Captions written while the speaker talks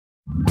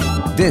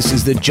This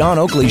is the John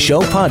Oakley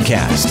Show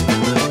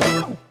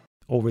podcast.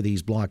 Over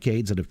these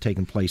blockades that have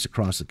taken place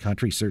across the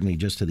country, certainly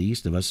just to the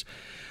east of us,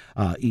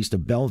 east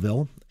of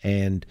Belleville,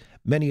 and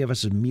many of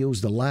us have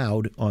mused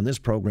aloud on this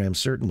program,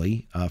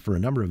 certainly, for a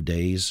number of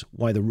days,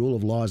 why the rule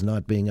of law is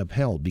not being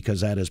upheld,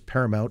 because that is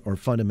paramount or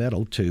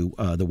fundamental to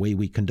the way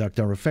we conduct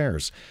our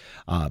affairs.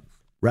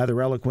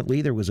 Rather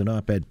eloquently, there was an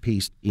op-ed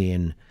piece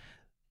in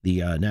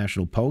the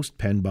National Post,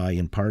 penned by,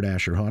 in part,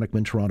 Asher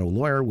Honickman, Toronto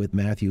lawyer with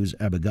Matthews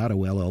Abogado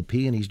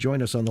LLP, and he's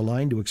joined us on the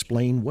line to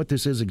explain what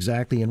this is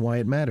exactly and why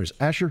it matters.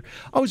 Asher,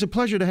 always a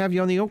pleasure to have you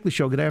on the Oakley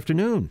Show. Good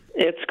afternoon.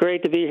 It's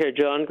great to be here,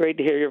 John. Great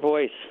to hear your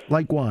voice.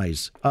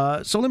 Likewise.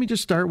 So let me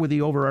just start with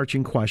the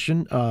overarching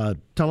question.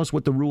 Tell us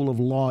what the rule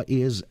of law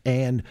is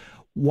and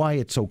why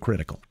it's so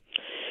critical.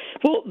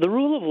 Well, the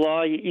rule of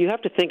law, you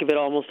have to think of it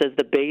almost as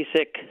the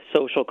basic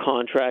social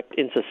contract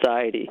in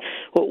society.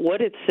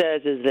 What it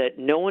says is that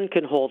no one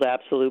can hold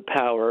absolute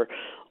power.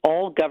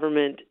 All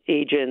government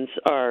agents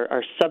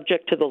are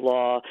subject to the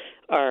law,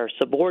 are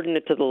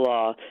subordinate to the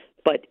law,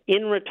 but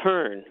in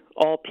return,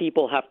 all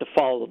people have to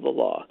follow the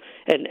law.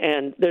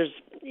 And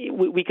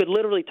we could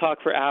literally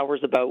talk for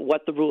hours about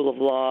what the rule of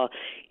law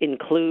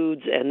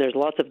includes, and there's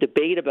lots of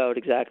debate about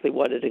exactly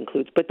what it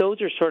includes, but those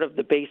are sort of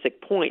the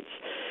basic points.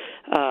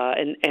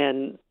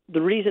 And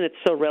the reason it's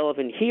so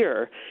relevant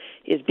here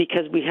is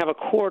because we have a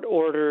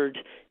court-ordered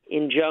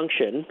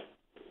injunction,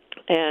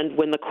 and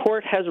when the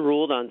court has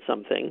ruled on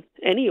something,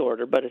 any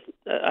order, but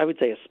I would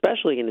say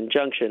especially an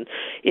injunction,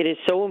 it is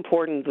so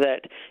important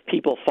that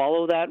people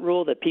follow that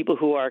rule, that people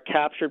who are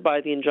captured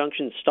by the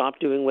injunction stop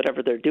doing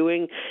whatever they're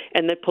doing,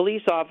 and that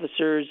police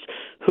officers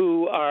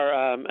who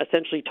are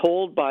essentially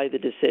told by the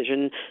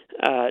decision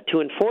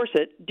to enforce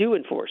it, do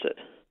enforce it.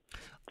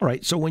 All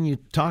right, so when you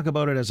talk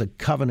about it as a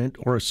covenant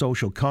or a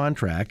social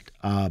contract,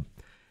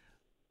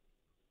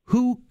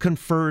 who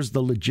confers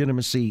the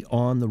legitimacy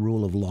on the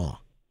rule of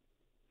law?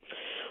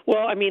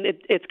 Well, I mean,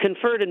 it's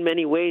conferred in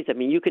many ways. I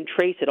mean, you can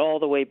trace it all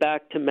the way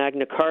back to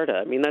Magna Carta.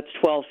 I mean, that's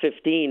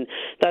 1215.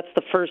 That's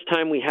the first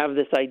time we have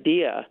this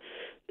idea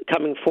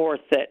coming forth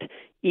that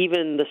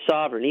even the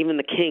sovereign, even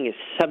the king, is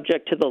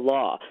subject to the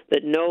law,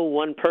 that no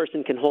one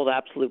person can hold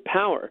absolute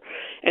power.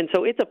 And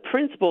so it's a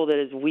principle that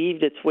has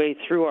weaved its way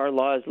through our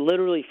laws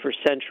literally for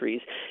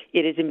centuries.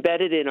 It is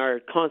embedded in our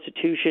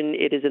Constitution.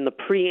 It is in the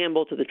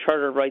preamble to the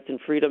Charter of Rights and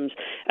Freedoms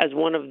as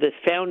one of the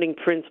founding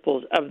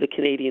principles of the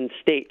Canadian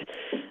state.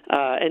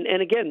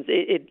 And again,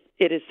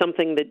 it is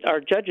something that our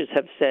judges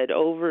have said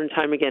over and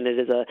time again. It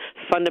is a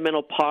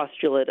fundamental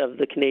postulate of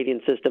the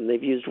Canadian system.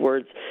 They've used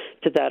words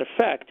to that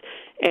effect.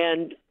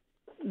 And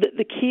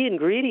the key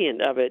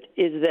ingredient of it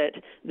is that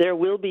there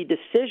will be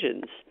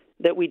decisions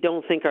that we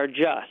don't think are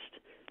just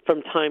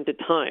from time to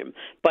time,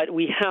 but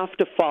we have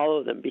to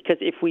follow them, because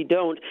if we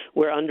don't,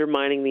 we're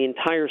undermining the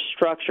entire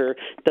structure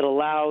that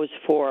allows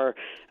for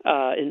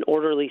an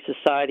orderly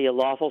society, a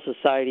lawful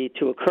society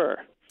to occur.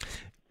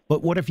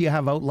 But what if you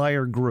have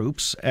outlier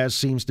groups, as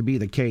seems to be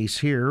the case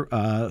here,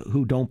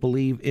 who don't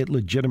believe it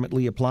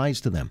legitimately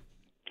applies to them?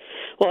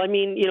 Well, I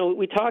mean,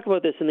 we talk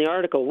about this in the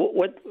article.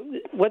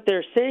 What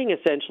they're saying,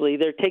 essentially,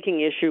 they're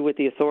taking issue with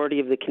the authority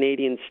of the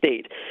Canadian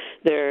state.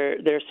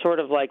 They're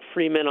sort of like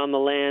free men on the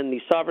land,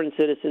 these sovereign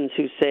citizens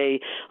who say,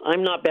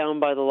 I'm not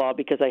bound by the law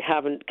because I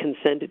haven't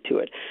consented to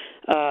it.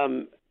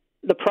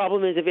 The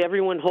problem is, if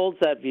everyone holds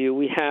that view,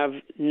 we have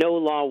no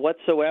law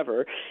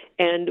whatsoever.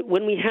 And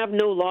when we have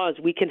no laws,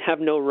 we can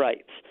have no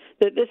rights.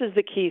 This is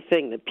the key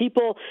thing, that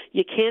people,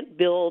 you can't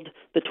build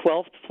the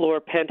 12th floor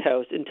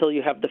penthouse until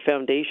you have the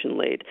foundation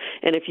laid.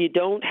 And if you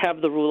don't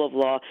have the rule of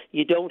law,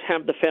 you don't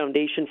have the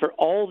foundation for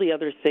all the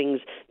other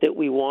things that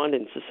we want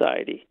in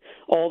society,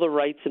 all the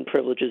rights and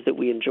privileges that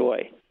we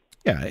enjoy.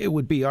 Yeah, it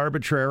would be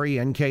arbitrary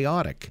and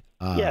chaotic.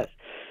 Yes.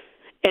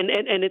 And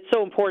it's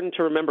so important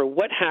to remember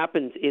what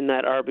happens in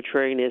that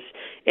arbitrariness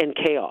and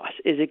chaos.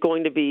 Is it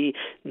going to be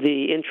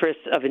the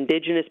interests of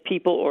Indigenous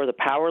people or the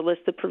powerless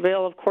that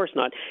prevail? Of course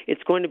not.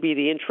 It's going to be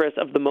the interests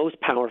of the most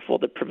powerful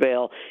that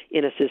prevail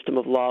in a system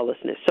of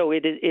lawlessness. So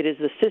it is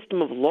the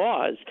system of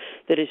laws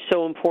that is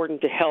so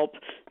important to help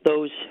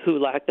those who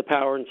lack the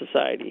power in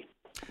society.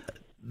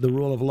 The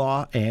rule of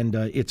law and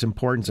its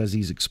importance, as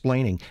he's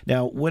explaining.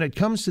 Now, when it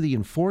comes to the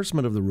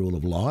enforcement of the rule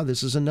of law,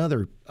 this is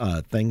another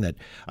thing that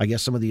I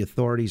guess some of the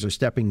authorities are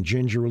stepping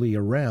gingerly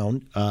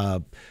around.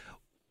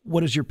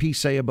 What does your piece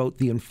say about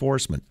the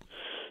enforcement?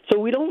 So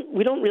we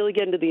don't really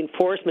get into the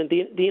enforcement.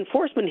 The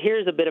enforcement here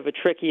is a bit of a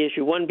tricky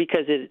issue. One,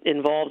 because it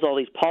involves all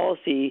these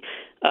policy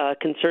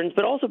concerns,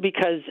 but also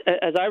because,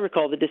 as I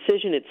recall, the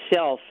decision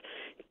itself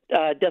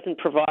doesn't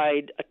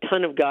provide a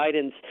ton of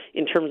guidance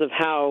in terms of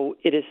how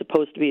it is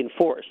supposed to be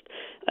enforced.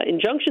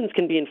 Injunctions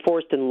can be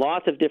enforced in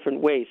lots of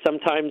different ways.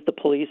 Sometimes the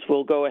police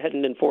will go ahead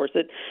and enforce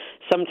it.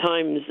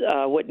 Sometimes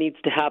what needs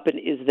to happen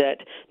is that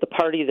the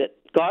party that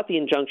got the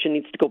injunction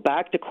needs to go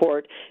back to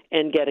court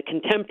and get a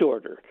contempt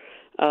order.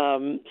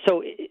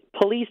 So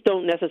police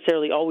don't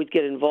necessarily always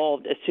get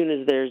involved as soon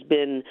as there's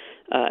been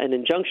an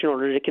injunction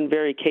order. It can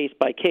vary case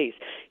by case.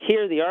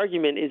 Here, the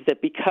argument is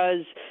that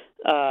because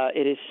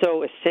it is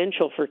so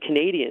essential for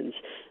Canadians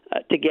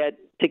to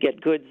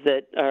get goods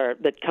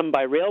that come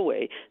by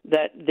railway,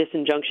 that this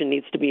injunction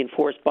needs to be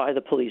enforced by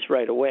the police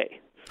right away.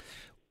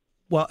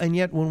 Well, and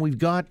yet when we've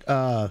got,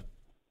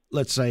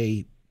 let's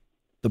say,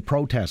 the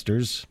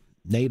protesters,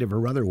 native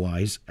or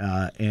otherwise,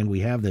 and we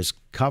have this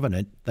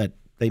covenant that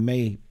they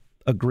may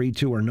agree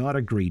to or not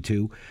agree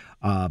to,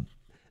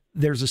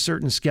 there's a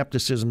certain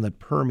skepticism that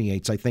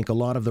permeates, I think, a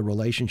lot of the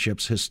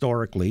relationships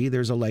historically.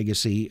 There's a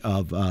legacy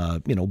of,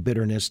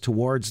 bitterness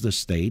towards the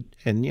state.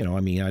 And,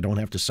 I don't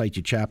have to cite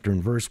you chapter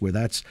and verse where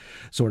that's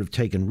sort of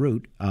taken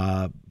root.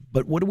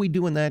 But what do we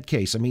do in that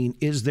case? I mean,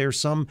 is there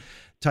some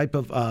type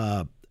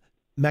of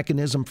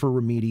mechanism for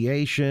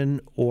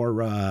remediation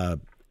or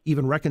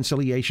even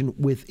reconciliation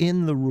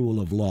within the rule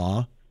of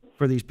law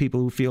for these people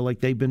who feel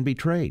like they've been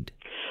betrayed?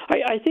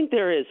 I think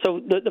there is.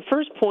 So the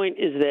first point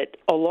is that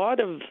a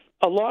lot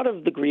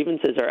of the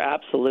grievances are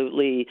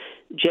absolutely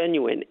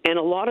genuine, and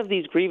a lot of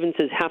these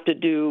grievances have to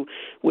do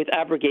with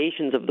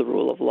abrogations of the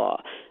rule of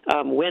law,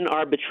 when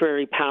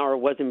arbitrary power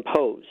was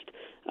imposed.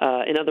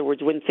 In other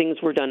words, when things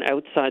were done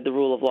outside the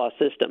rule of law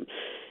system.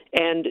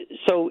 And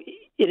so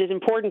it is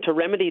important to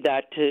remedy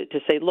that, to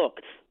say, look,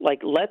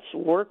 let's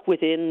work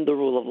within the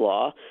rule of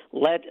law.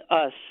 Let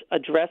us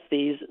address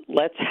these.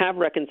 Let's have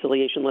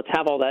reconciliation. Let's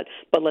have all that,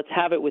 but let's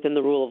have it within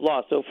the rule of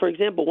law. So, for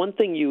example, one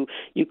thing you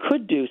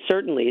could do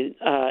certainly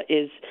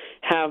is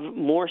have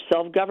more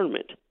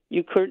self-government.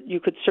 You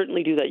could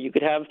certainly do that. You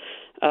could have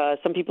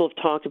some people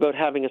have talked about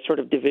having a sort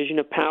of division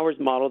of powers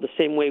model, the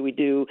same way we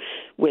do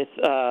with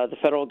the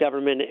federal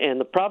government and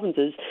the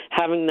provinces,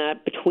 having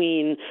that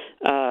between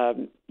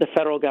the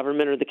federal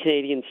government or the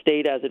Canadian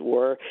state, as it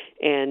were,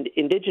 and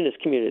Indigenous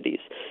communities.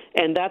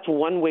 And that's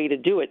one way to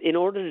do it. In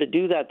order to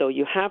do that, though,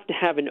 you have to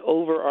have an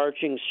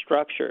overarching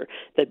structure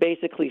that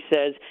basically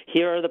says,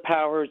 here are the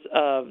powers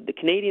of the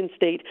Canadian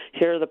state,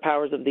 here are the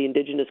powers of the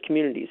Indigenous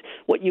communities.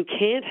 What you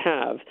can't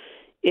have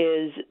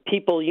is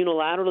people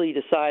unilaterally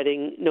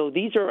deciding, no,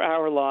 these are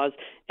our laws,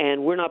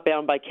 and we're not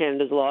bound by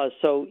Canada's laws,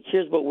 so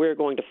here's what we're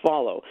going to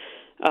follow.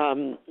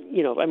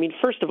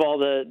 First of all,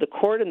 the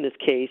court in this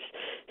case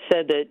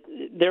said that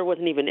there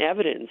wasn't even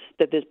evidence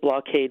that this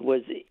blockade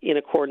was in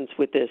accordance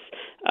with this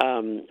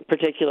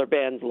particular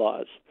band's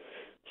laws.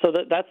 So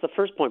that's the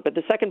first point. But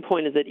the second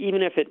point is that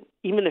even if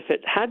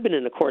it had been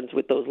in accordance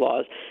with those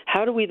laws,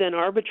 how do we then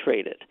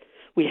arbitrate it?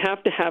 We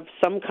have to have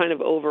some kind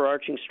of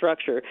overarching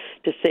structure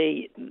to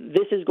say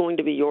this is going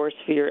to be your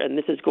sphere and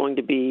this is going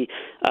to be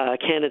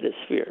Canada's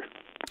sphere.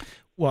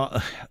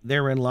 Well,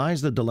 therein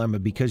lies the dilemma,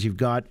 because you've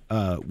got,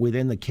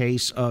 within the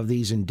case of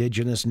these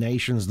Indigenous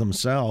nations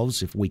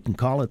themselves, if we can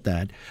call it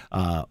that,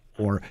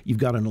 or you've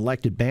got an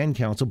elected band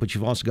council, but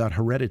you've also got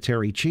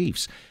hereditary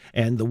chiefs.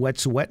 And the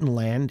Wet'suwet'en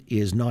land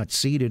is not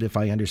ceded, if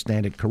I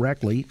understand it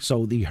correctly.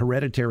 So the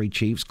hereditary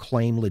chiefs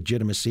claim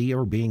legitimacy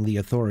or being the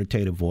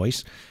authoritative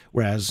voice,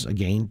 whereas,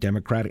 again,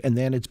 Democratic. And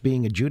then it's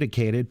being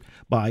adjudicated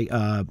by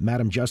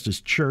Madam Justice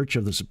Church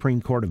of the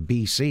Supreme Court of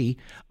B.C.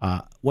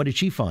 What did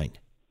she find?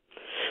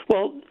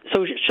 Well,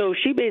 so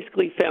she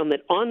basically found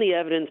that on the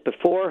evidence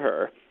before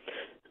her,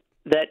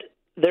 that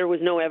there was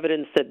no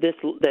evidence that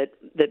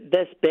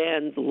this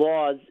band's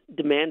laws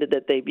demanded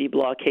that they be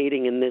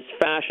blockading in this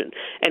fashion.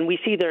 And we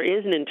see there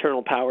is an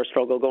internal power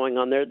struggle going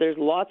on there. There's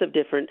lots of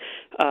different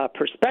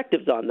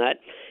perspectives on that.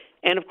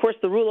 And, of course,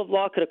 the rule of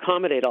law could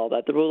accommodate all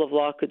that. The rule of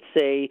law could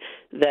say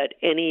that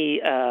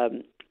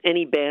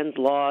any band's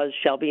laws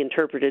shall be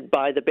interpreted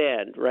by the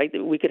band, right?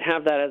 We could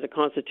have that as a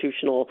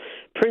constitutional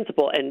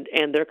principle,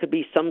 and there could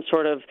be some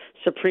sort of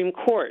Supreme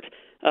Court,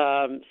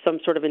 some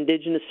sort of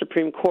Indigenous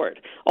Supreme Court.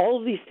 All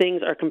of these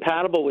things are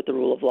compatible with the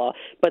rule of law,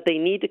 but they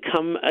need to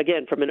come,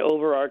 again, from an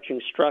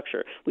overarching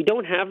structure. We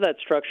don't have that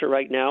structure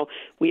right now.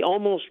 We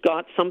almost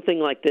got something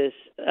like this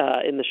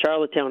in the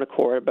Charlottetown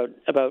Accord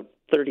about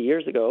 30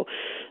 years ago,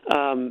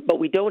 but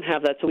we don't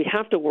have that, so we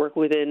have to work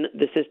within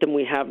the system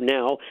we have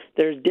now.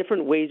 There's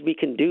different ways we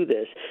can do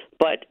this,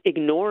 but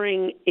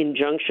ignoring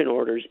injunction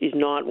orders is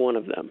not one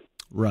of them.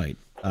 Right,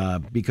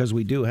 because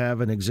we do have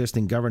an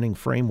existing governing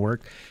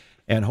framework,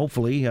 and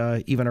hopefully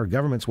even our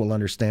governments will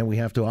understand we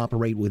have to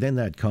operate within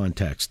that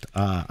context.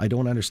 I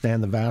don't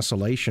understand the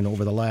vacillation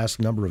over the last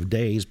number of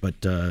days,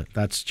 but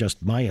that's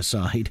just my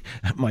aside,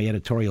 my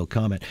editorial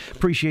comment.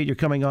 Appreciate your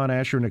coming on,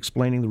 Asher, and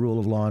explaining the rule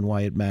of law and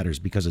why it matters,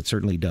 because it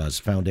certainly does.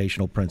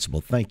 Foundational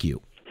principle. Thank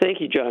you. Thank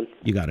you, John.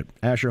 You got it.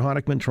 Asher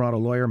Honickman, Toronto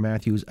lawyer,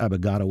 Matthews,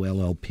 Abogado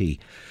LLP.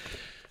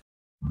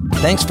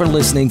 Thanks for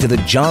listening to the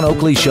John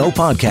Oakley Show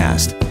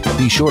podcast.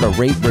 Be sure to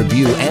rate,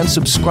 review, and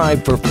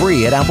subscribe for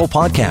free at Apple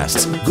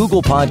Podcasts,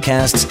 Google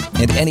Podcasts,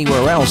 and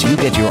anywhere else you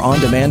get your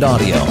on-demand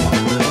audio.